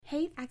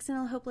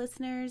Accidental Hope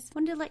listeners,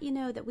 wanted to let you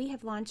know that we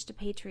have launched a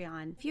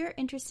Patreon. If you're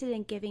interested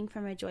in giving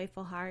from a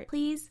joyful heart,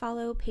 please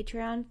follow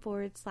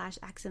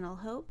Patreon/Accidental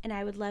Hope, and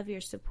I would love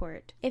your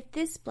support. If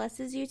this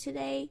blesses you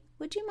today,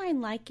 would you mind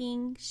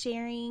liking,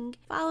 sharing,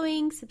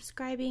 following,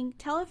 subscribing,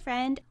 tell a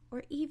friend,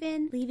 or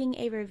even leaving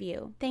a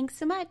review? Thanks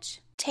so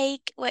much.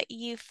 Take what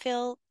you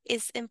feel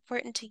is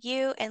important to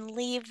you and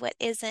leave what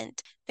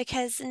isn't,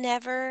 because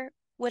never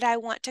would I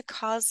want to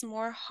cause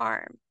more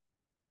harm.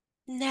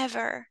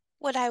 Never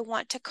would I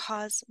want to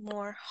cause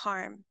more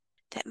harm.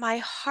 That my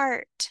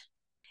heart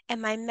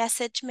and my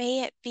message,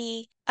 may it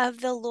be of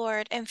the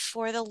Lord and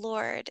for the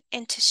Lord,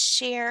 and to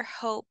share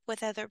hope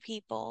with other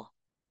people,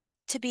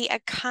 to be a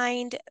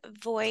kind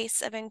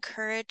voice of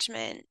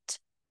encouragement,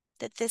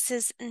 that this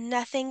is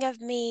nothing of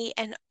me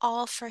and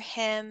all for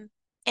Him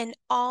and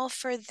all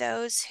for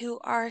those who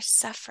are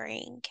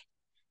suffering.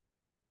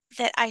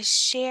 That I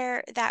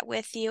share that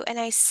with you and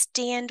I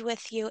stand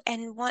with you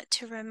and want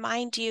to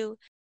remind you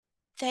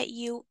that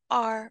you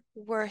are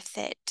worth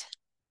it.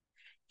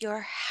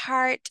 Your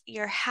heart,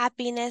 your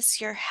happiness,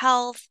 your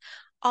health,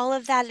 all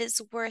of that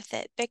is worth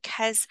it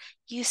because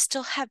you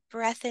still have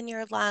breath in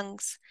your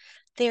lungs.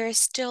 There is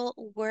still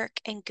work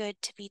and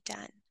good to be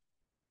done.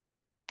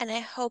 And I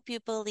hope you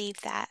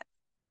believe that.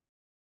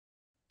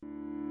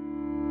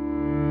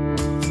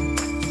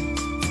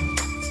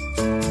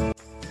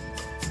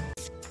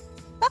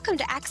 Welcome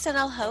to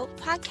Accidental Hope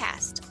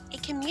Podcast, a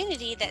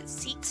community that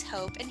seeks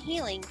hope and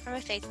healing from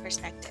a faith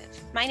perspective.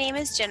 My name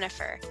is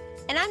Jennifer,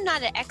 and I'm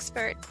not an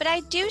expert, but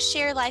I do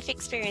share life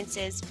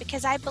experiences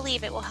because I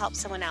believe it will help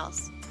someone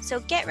else.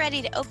 So get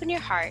ready to open your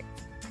heart,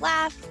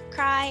 laugh,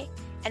 cry,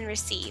 and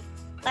receive.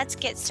 Let's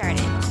get started.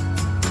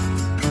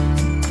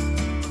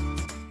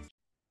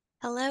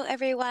 Hello,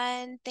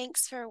 everyone.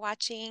 Thanks for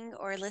watching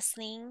or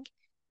listening.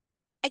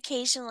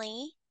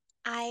 Occasionally,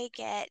 I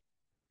get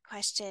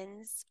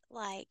questions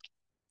like,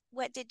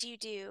 what did you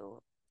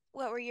do?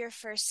 What were your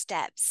first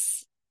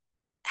steps?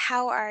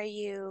 How are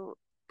you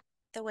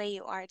the way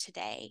you are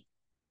today?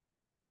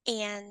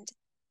 And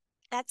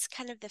that's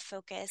kind of the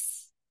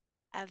focus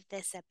of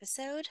this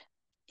episode,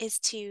 is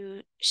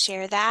to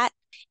share that.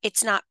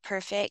 It's not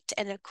perfect.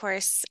 And of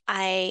course,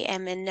 I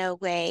am in no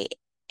way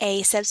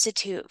a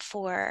substitute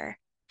for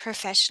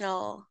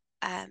professional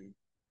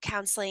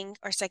counseling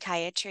or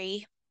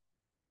psychiatry.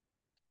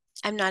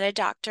 I'm not a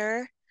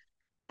doctor.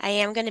 I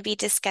am going to be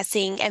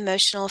discussing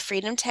emotional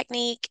freedom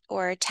technique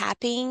or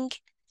tapping,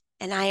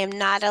 and I am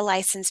not a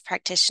licensed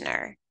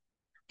practitioner.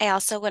 I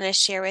also want to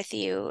share with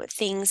you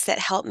things that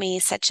help me,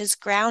 such as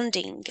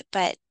grounding,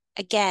 but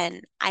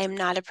again, I am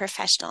not a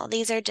professional.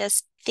 These are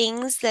just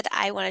things that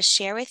I want to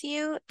share with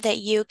you that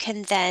you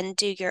can then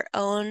do your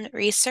own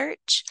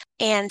research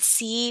and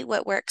see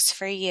what works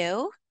for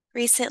you.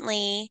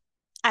 Recently,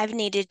 I've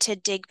needed to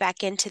dig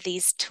back into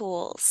these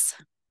tools.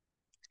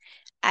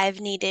 I've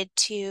needed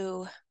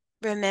to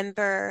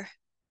remember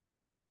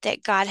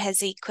that God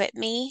has equipped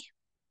me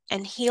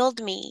and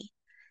healed me,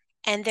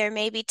 and there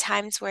may be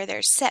times where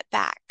there's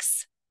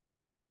setbacks.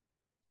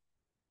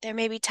 But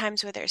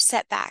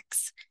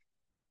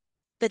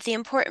the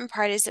important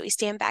part is that we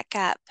stand back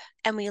up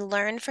and we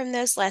learn from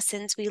those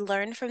lessons, we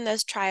learn from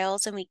those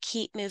trials, and we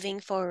keep moving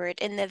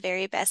forward in the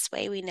very best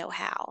way we know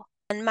how.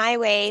 And my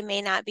way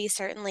may not be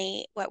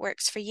certainly what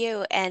works for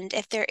you. And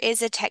if there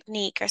is a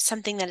technique or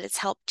something that has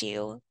helped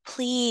you,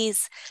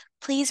 please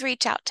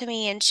reach out to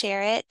me and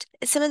share it.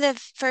 Some of the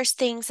first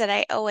things that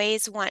I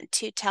always want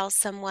to tell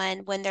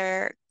someone when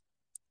they're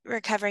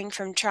recovering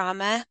from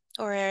trauma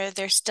or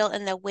they're still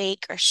in the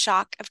wake or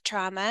shock of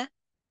trauma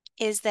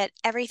is that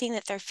everything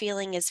that they're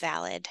feeling is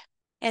valid.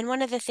 And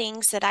one of the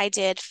things that I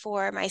did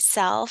for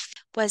myself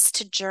was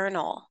to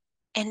journal.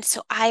 And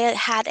so I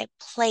had a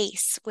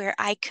place where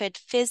I could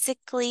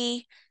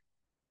physically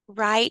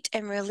write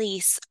and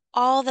release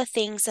all the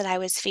things that I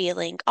was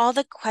feeling, all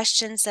the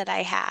questions that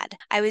I had.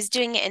 I was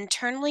doing it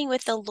internally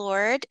with the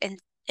Lord and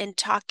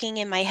talking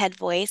in my head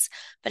voice,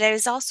 but I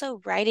was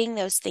also writing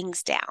those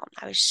things down.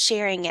 I was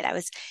sharing it. I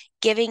was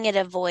giving it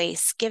a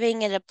voice,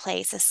 giving it a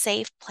place, a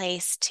safe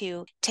place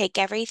to take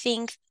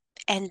everything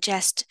and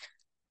just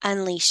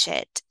unleash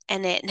it.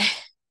 And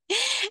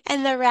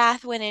and the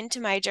wrath went into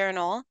my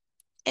journal.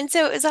 And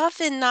so it was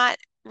often not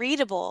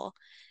readable,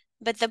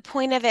 but the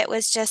point of it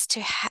was just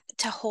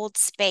to hold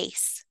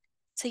space.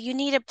 So you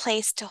need a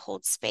place to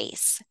hold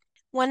space.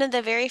 One of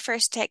the very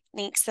first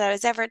techniques that I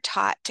was ever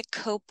taught to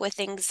cope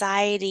with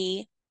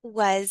anxiety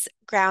was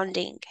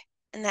grounding.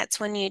 And that's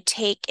when you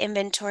take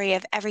inventory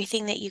of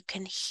everything that you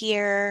can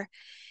hear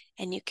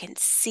and you can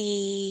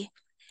see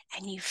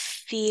and you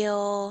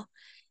feel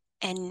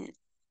and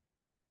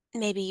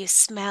maybe you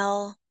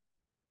smell.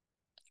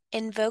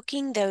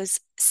 Invoking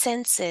those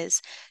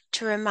senses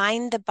to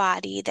remind the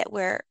body that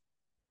we're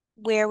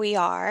where we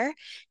are,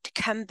 to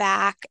come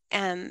back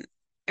and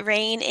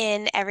rein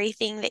in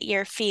everything that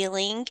you're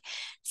feeling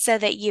so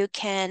that you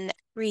can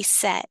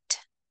reset.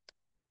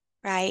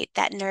 right?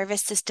 That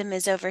nervous system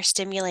is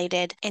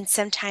overstimulated, and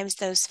sometimes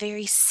those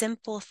very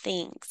simple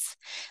things.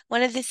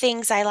 One of the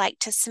things I like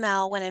to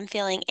smell when I'm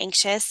feeling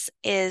anxious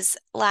is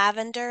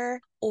lavender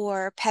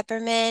or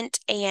peppermint,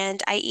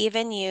 and I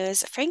even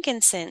use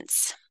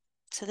frankincense.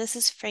 So this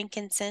is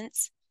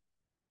frankincense.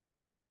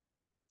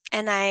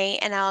 And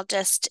I'll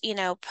just,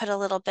 put a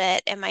little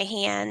bit in my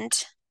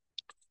hand,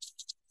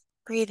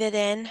 breathe it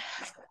in,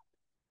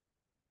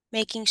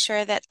 making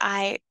sure that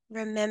I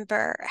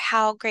remember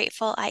how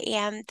grateful I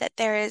am that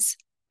there is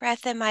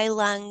breath in my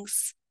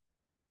lungs.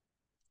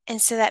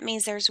 And so that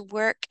means there's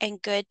work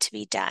and good to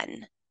be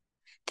done.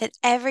 That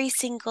every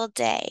single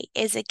day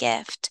is a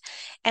gift,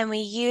 and we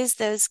use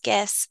those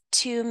gifts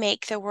to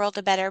make the world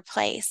a better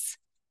place.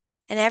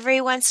 And every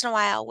once in a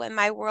while, when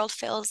my world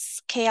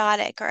feels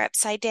chaotic or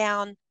upside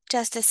down,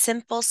 just a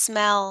simple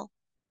smell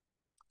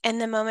and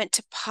the moment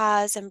to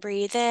pause and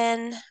breathe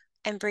in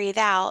and breathe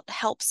out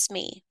helps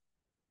me.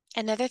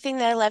 Another thing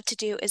that I love to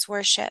do is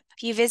worship.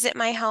 If you visit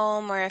my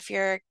home or if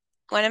you're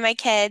one of my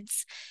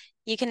kids,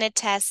 you can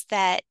attest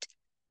that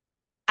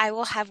I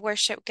will have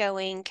worship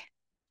going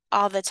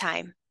all the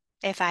time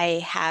if I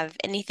have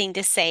anything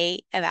to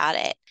say about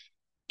it.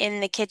 In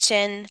the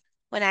kitchen,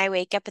 when I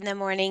wake up in the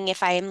morning,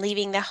 if I am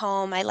leaving the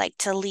home, I like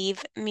to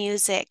leave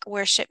music,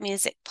 worship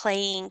music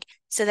playing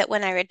so that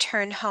when I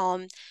return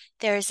home,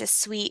 there is a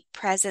sweet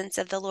presence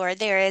of the Lord.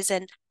 There is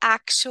an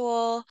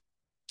actual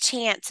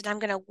chance that I'm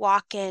going to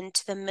walk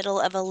into the middle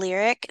of a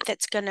lyric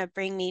that's going to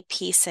bring me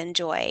peace and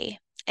joy.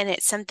 And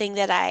it's something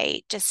that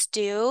I just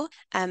do.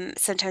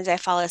 Sometimes I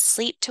fall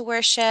asleep to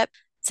worship.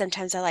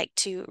 Sometimes I like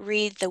to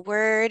read the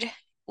word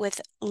with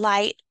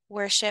light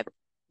worship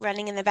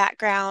running in the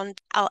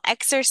background. I'll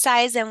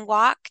exercise and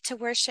walk to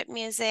worship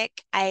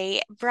music.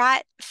 I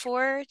brought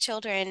 4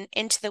 children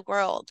into the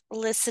world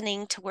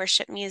listening to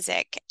worship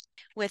music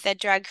with a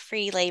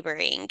drug-free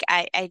laboring.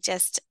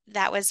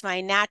 That was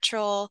my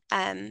natural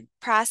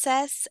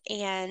process.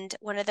 And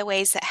one of the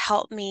ways that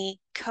helped me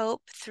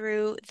cope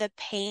through the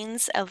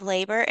pains of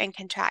labor and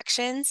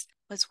contractions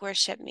was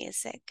worship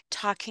music,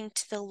 talking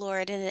to the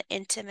Lord in an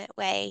intimate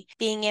way,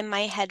 being in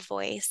my head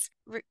voice,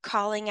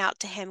 calling out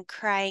to Him,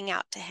 crying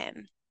out to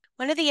Him.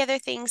 One of the other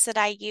things that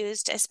I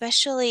used,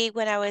 especially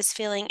when I was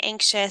feeling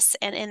anxious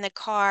and in the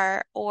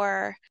car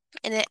or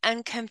in an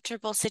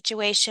uncomfortable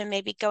situation,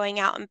 maybe going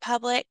out in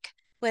public,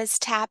 was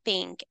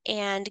tapping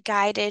and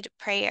guided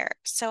prayer.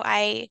 So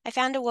I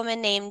found a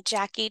woman named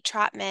Jackie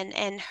Trotman,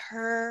 and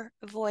her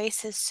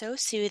voice is so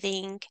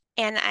soothing.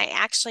 And I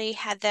actually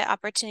had the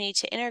opportunity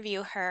to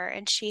interview her,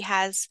 and she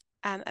has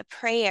a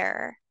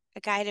prayer, a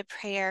guided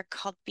prayer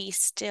called Be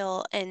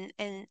Still. And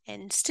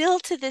still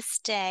to this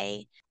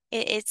day,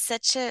 it's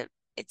such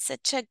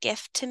a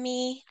gift to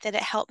me that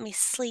it helped me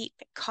sleep,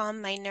 calm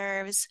my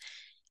nerves,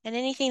 and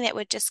anything that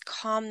would just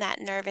calm that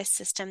nervous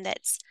system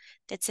that's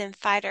in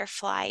fight or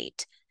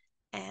flight.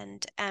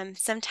 And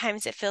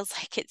sometimes it feels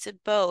like it's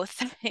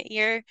both.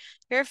 You're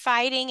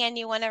fighting and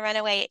you want to run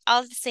away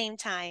all at the same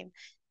time.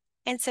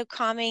 And so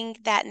calming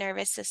that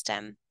nervous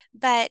system.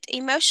 But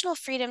emotional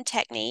freedom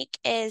technique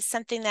is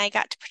something that I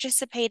got to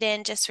participate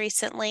in just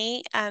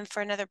recently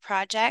for another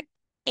project.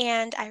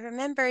 And I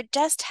remember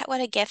just what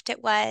a gift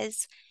it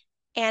was.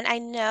 And I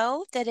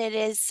know that it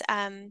is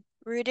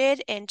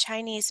rooted in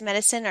Chinese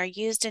medicine or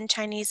used in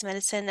Chinese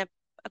medicine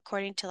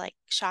according to like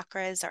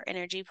chakras or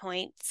energy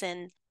points.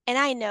 And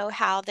I know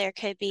how there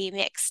could be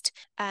mixed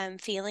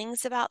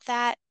feelings about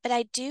that, but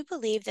I do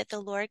believe that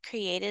the Lord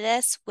created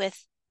us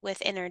with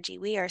energy.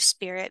 We are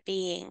spirit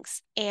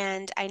beings.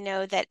 And I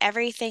know that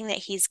everything that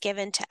He's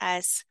given to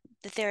us,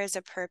 that there is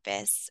a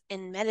purpose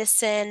in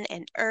medicine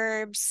and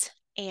herbs.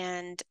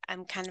 And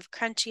I'm kind of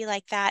crunchy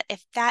like that.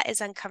 If that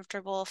is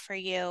uncomfortable for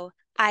you,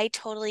 I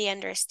totally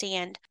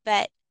understand.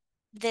 But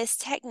this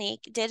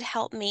technique did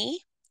help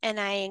me, and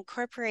I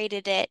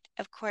incorporated it,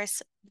 of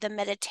course, the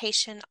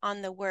meditation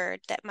on the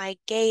word, that my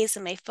gaze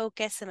and my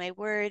focus and my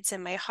words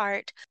and my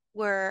heart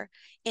were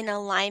in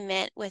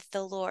alignment with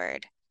the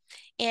Lord.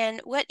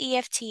 And what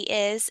EFT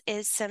is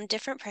some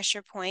different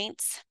pressure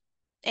points,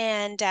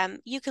 and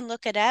you can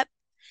look it up.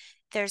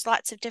 There's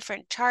lots of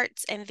different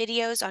charts and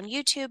videos on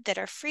YouTube that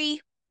are free,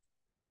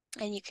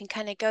 and you can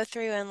kind of go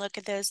through and look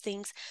at those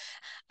things.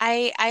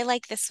 I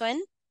like this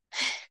one.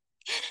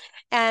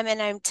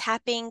 And I'm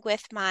tapping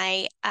with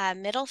my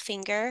middle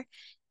finger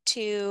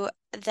to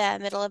the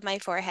middle of my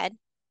forehead.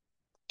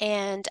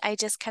 And I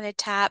just kind of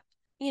tap,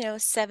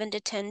 7 to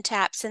 10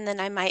 taps, and then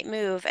I might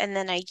move. And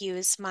then I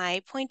use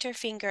my pointer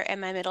finger and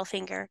my middle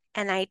finger,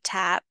 and I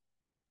tap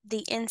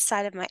the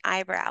inside of my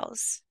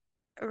eyebrows,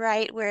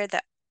 right where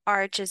the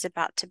arch is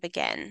about to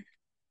begin,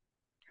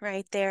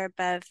 right there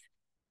above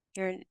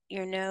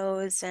your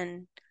nose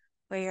and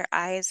where your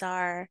eyes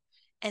are.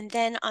 And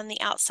then on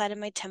the outside of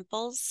my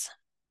temples,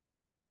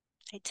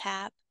 I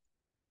tap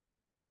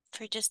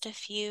for just a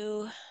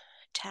few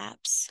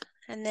taps.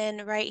 And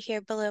then right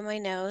here below my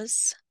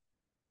nose,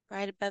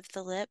 right above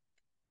the lip,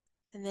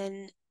 and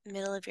then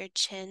middle of your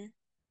chin.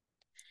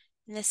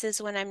 And this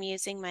is when I'm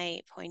using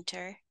my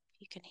pointer.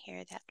 You can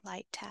hear that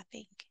light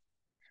tapping.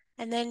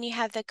 And then you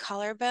have the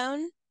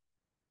collarbone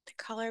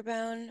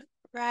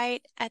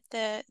right at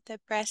the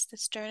breast, the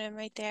sternum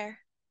right there.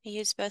 I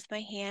use both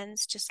my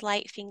hands, just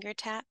light finger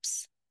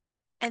taps.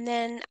 And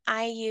then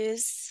I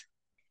use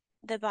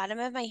the bottom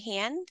of my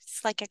hand.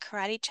 It's like a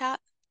karate chop.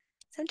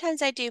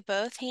 Sometimes I do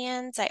both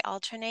hands, I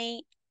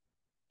alternate,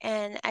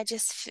 and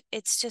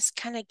it's just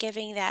kind of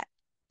giving that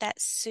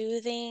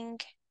soothing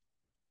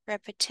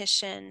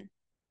repetition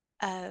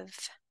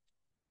of,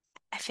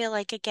 I feel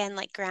like, again,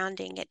 like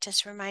grounding. It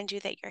just reminds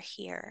you that you're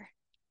here.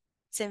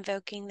 It's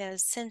invoking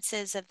those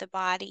senses of the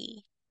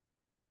body.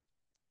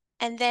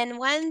 And then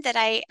one that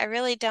I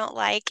really don't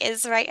like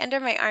is right under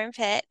my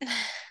armpit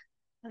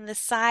on the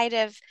side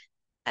of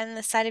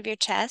your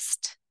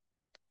chest,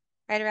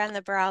 right around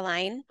the bra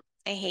line.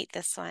 I hate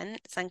this one.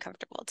 It's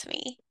uncomfortable to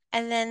me.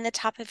 And then the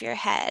top of your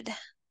head,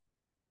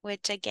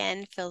 which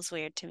again feels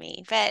weird to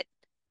me, but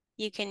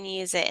you can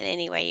use it in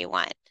any way you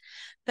want.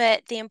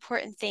 But the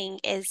important thing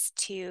is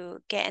to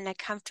get in a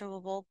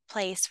comfortable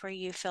place where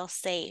you feel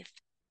safe.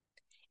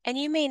 And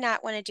you may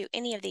not want to do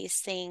any of these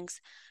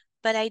things,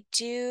 but I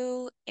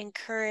do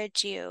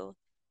encourage you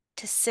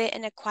to sit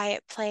in a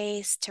quiet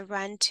place, to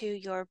run to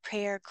your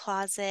prayer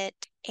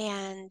closet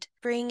and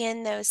bring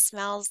in those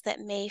smells that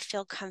may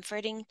feel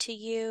comforting to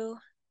you.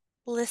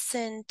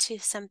 Listen to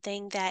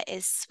something that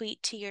is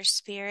sweet to your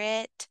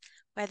spirit,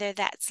 whether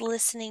that's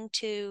listening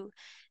to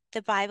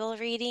the Bible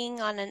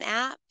reading on an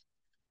app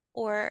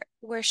or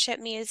worship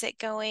music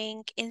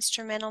going,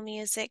 instrumental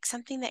music,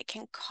 something that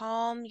can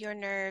calm your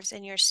nerves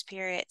and your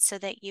spirit so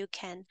that you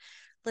can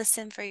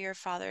listen for your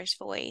Father's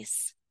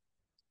voice.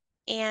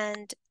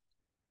 And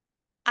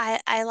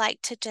I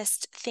like to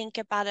just think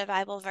about a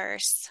Bible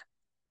verse,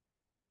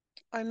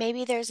 or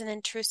maybe there's an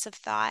intrusive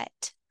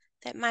thought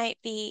that might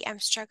be I'm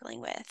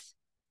struggling with.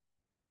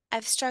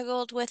 I've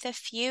struggled with a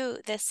few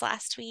this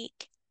last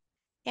week.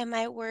 Am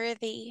I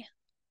worthy?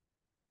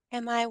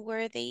 Am I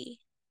worthy?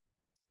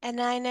 And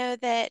I know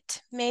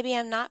that maybe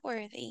I'm not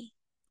worthy.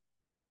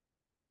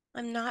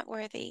 I'm not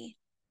worthy.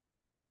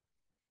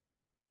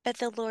 But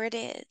the Lord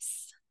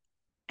is,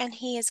 and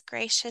He is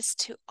gracious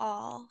to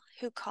all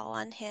who call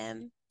on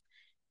Him,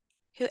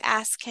 who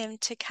ask Him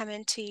to come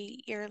into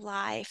your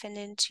life and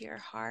into your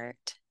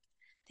heart,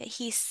 that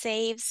He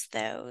saves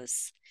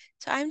those.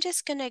 So I'm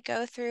just going to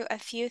go through a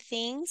few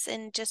things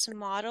and just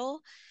model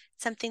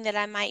something that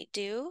I might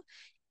do.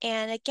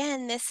 And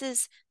again, this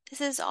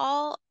is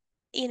all,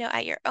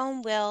 at your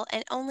own will,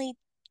 and only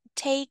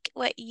take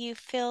what you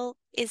feel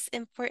is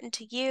important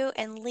to you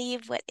and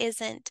leave what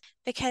isn't,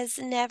 because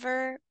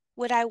never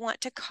would I want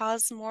to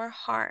cause more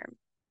harm.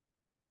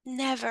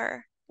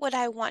 Never would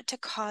I want to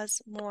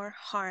cause more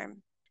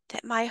harm.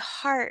 That my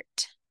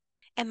heart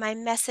and my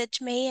message,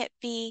 may it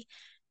be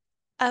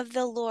of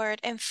the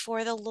Lord and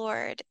for the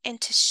Lord, and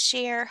to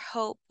share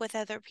hope with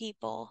other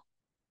people,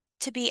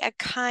 to be a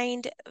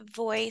kind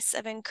voice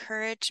of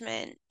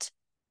encouragement,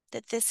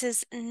 that this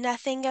is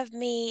nothing of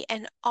me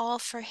and all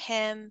for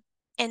Him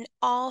and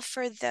all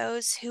for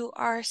those who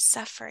are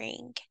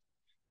suffering.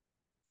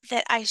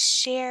 That I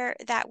share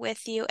that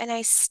with you and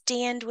I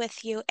stand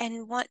with you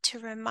and want to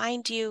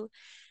remind you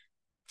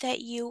that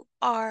you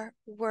are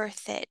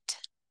worth it.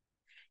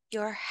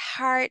 Your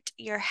heart,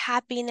 your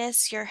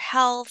happiness, your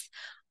health,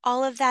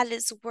 all of that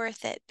is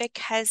worth it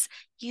because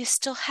you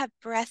still have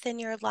breath in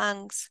your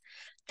lungs.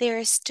 There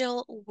is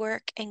still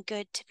work and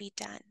good to be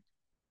done.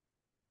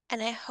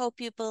 And I hope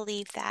you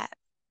believe that.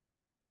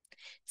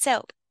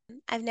 So,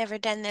 I've never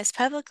done this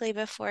publicly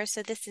before,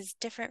 so this is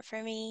different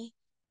for me.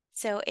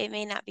 So it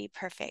may not be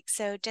perfect.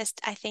 So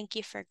I thank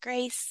you for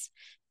grace,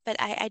 but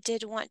I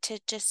did want to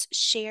just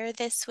share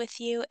this with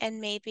you,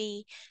 and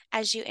maybe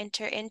as you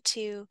enter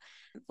into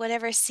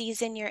whatever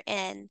season you're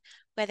in,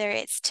 whether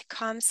it's to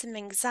calm some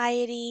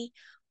anxiety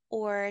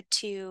or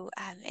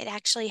it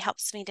actually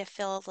helps me to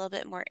feel a little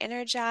bit more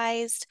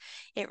energized.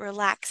 It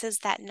relaxes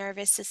that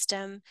nervous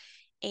system,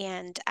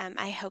 and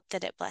I hope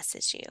that it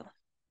blesses you.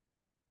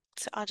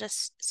 So I'll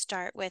just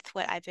start with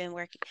what I've been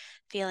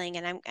feeling,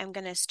 and I'm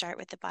going to start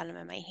with the bottom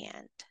of my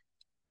hand.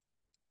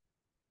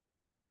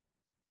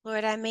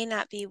 Lord, I may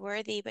not be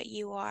worthy, but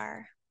you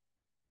are.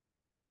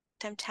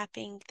 I'm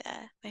tapping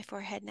my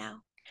forehead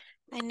now.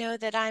 I know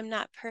that I'm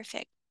not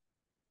perfect.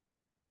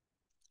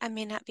 I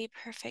may not be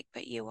perfect,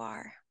 but you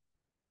are.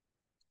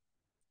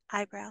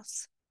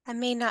 Eyebrows. I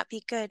may not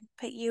be good,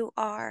 but you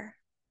are.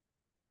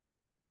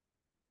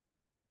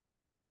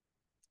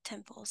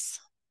 Temples.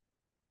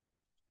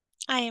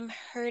 I am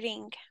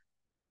hurting,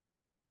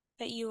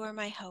 but you are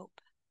my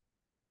hope.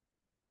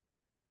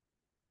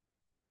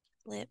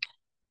 Lip.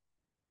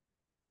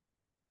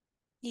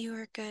 You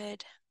are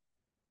good,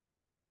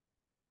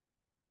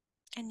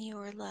 and you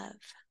are love,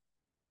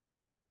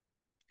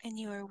 and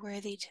you are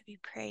worthy to be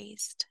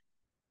praised.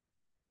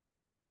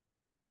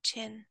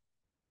 Chin.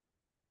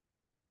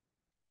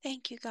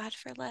 Thank you, God,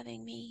 for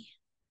loving me.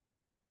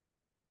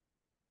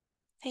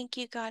 Thank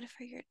you, God,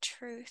 for your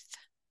truth.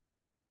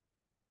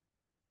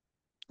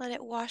 Let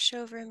it wash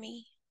over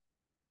me.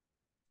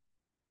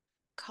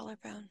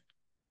 Collarbone.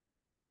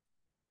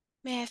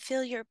 May I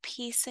feel your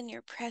peace and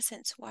your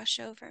presence wash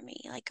over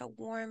me like a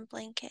warm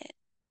blanket.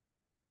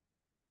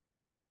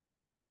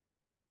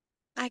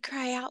 I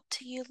cry out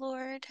to you,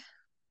 Lord.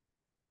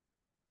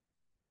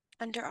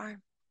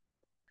 Underarm.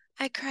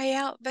 I cry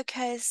out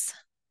because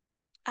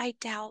I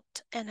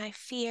doubt and I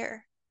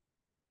fear,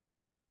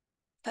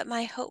 but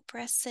my hope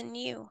rests in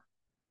you.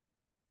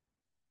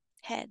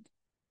 Head.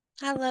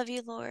 I love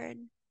you, Lord,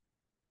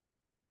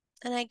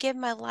 and I give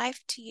my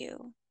life to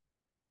you.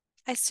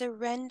 I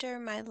surrender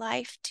my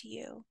life to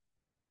you,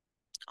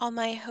 all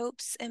my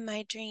hopes and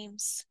my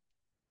dreams.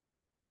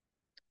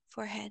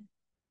 Forehead.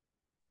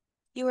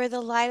 You are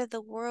the light of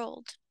the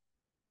world.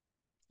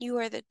 You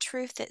are the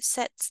truth that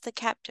sets the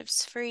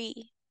captives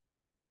free.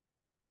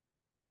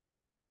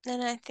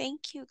 And I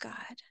thank you,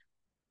 God.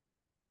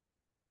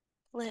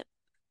 Lip.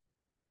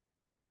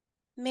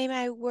 May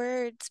my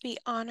words be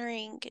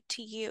honoring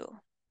to you.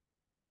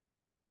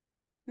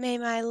 May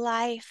my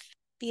life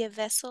be a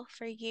vessel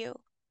for you.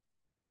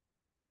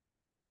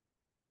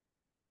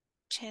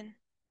 Chin.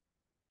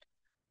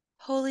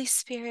 Holy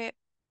Spirit,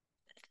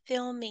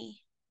 fill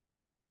me.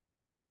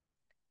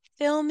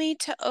 Fill me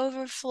to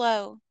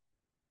overflow,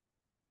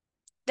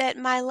 that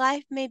my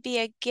life may be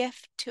a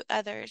gift to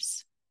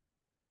others.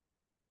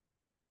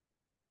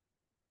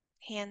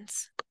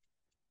 Hands.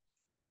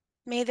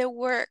 May the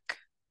work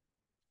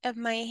of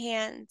my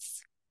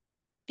hands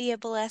be a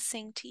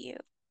blessing to you.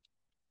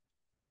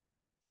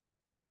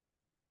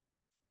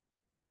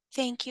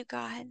 Thank you,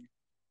 God.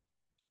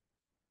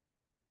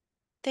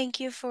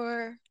 Thank you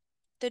for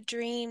the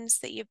dreams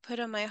that you put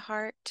on my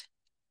heart,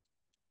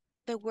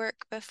 the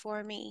work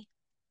before me.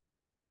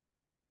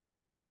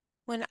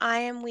 When I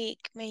am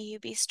weak, may you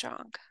be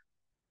strong.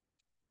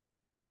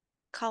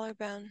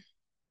 Collarbone.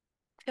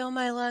 Fill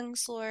my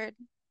lungs, Lord,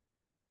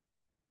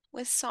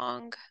 with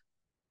song,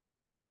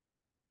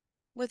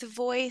 with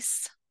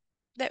voice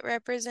that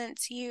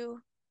represents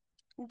you.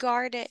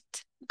 Guard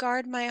it.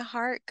 Guard my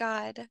heart,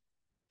 God.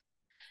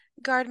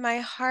 Guard my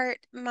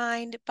heart,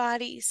 mind,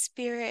 body,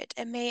 spirit,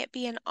 and may it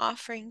be an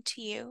offering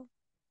to you.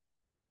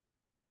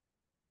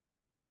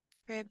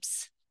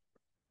 Ribs.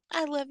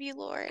 I love you,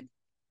 Lord.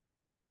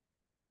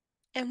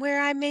 And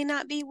where I may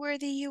not be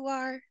worthy, you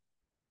are.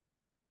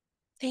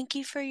 Thank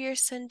you for your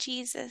son,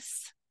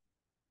 Jesus.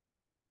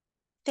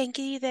 Thank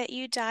you that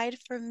you died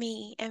for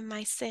me and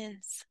my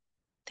sins,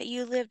 that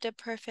you lived a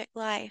perfect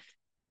life,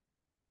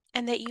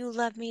 and that you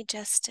love me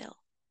just still.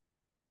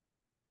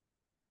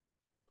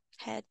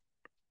 Head.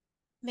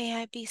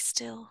 May I be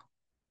still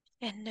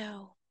and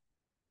know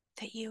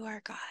that you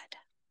are God.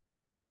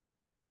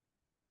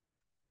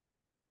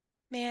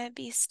 May I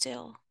be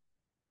still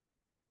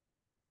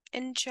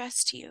and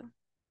trust you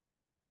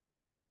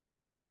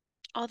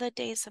all the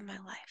days of my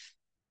life.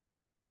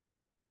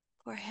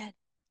 Forehead.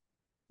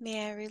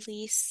 May I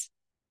release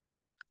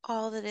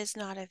all that is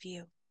not of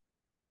you.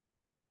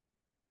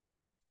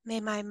 May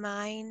my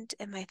mind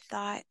and my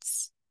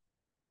thoughts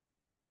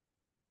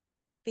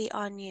be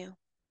on you.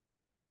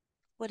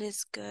 What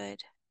is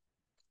good,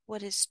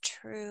 what is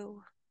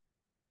true,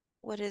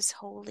 what is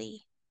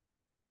holy,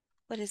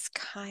 what is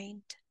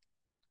kind,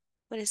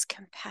 what is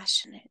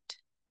compassionate,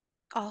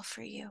 all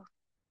for you.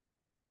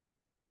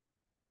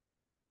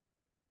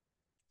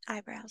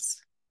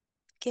 Eyebrows.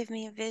 Give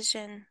me a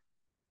vision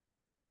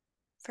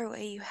for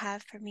what you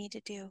have for me to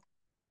do.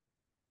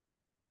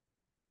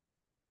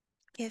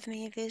 Give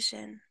me a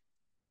vision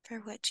for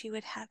what you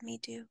would have me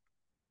do.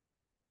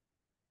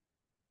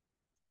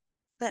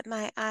 Let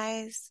my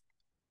eyes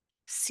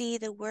see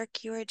the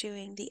work you are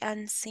doing, the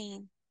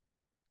unseen,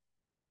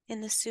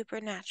 in the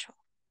supernatural,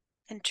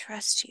 and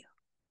trust you.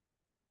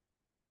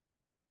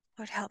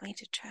 Lord, help me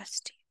to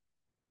trust you.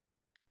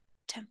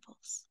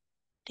 Temples.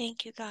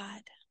 Thank you,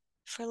 God,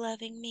 for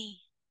loving me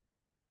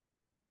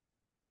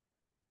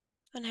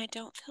when I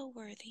don't feel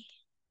worthy.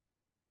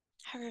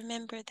 I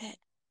remember that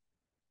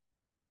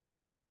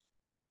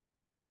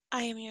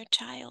I am your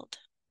child,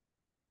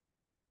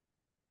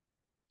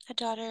 a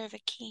daughter of a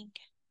king,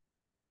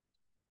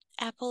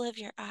 apple of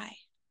your eye,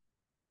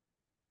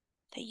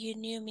 that you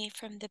knew me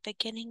from the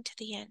beginning to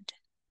the end,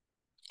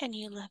 and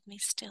you love me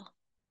still.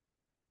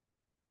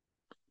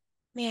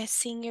 May I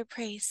sing your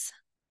praise.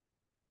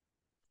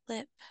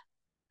 Lip.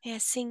 May I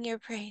sing your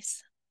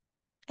praise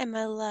and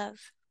my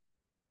love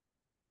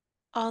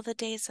all the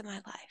days of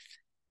my life.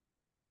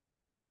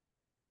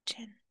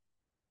 Chin.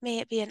 May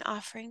it be an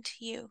offering to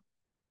you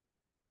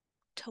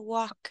to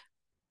walk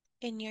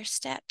in your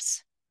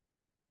steps.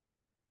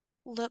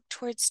 Look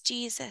towards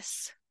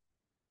Jesus,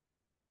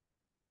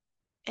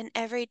 and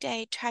every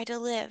day try to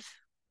live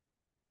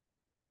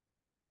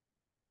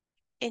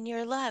in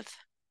your love,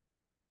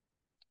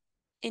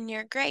 in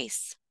your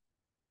grace,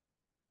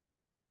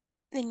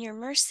 in your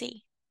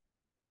mercy.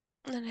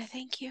 And I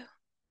thank you.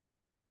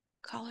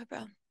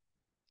 Collarbone.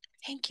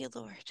 Thank you,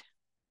 Lord.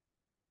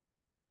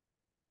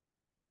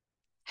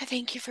 I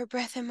thank you for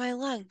breath in my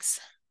lungs,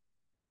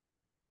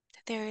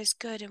 that there is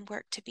good and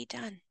work to be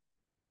done.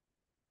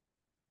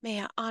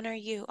 May I honor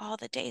you all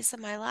the days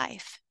of my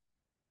life.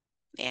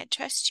 May I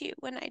trust you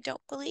when I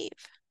don't believe.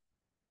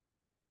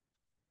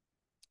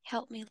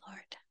 Help me,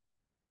 Lord.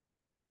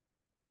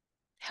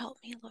 Help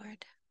me,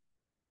 Lord.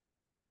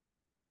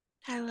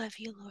 I love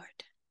you,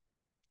 Lord.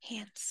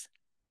 Hands.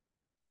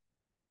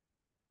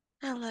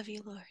 I love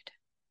you, Lord.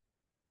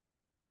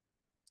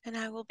 And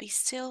I will be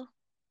still,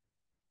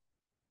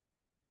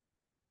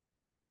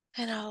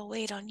 and I will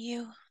wait on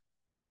you,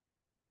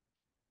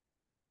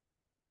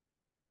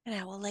 and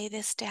I will lay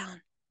this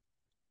down.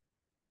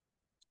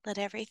 Let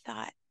every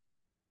thought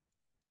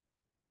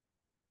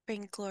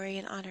bring glory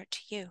and honor to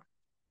you.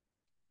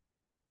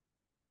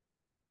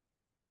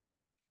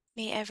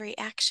 May every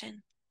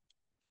action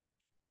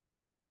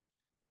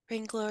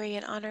bring glory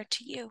and honor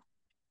to you.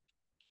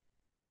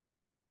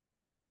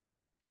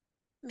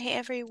 May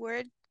every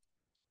word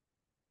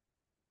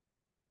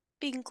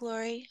bring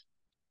glory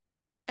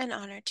and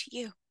honor to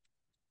you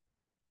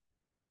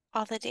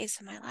all the days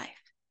of my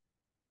life.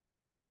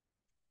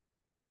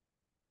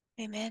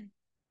 Amen.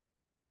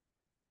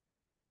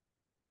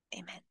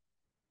 Amen.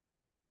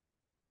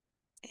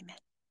 Amen.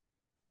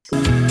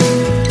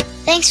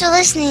 Thanks for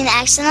listening to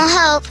Accidental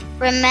Hope.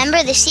 Remember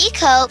to seek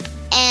hope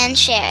and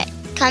share it.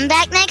 Come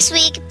back next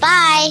week.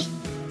 Bye.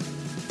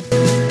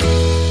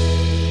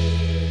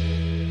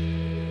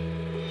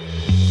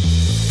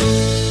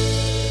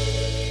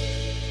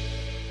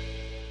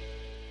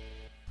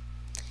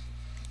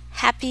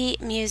 Happy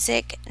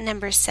Music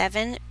number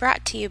 7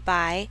 brought to you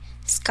by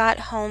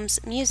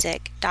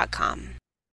ScottHolmesMusic.com.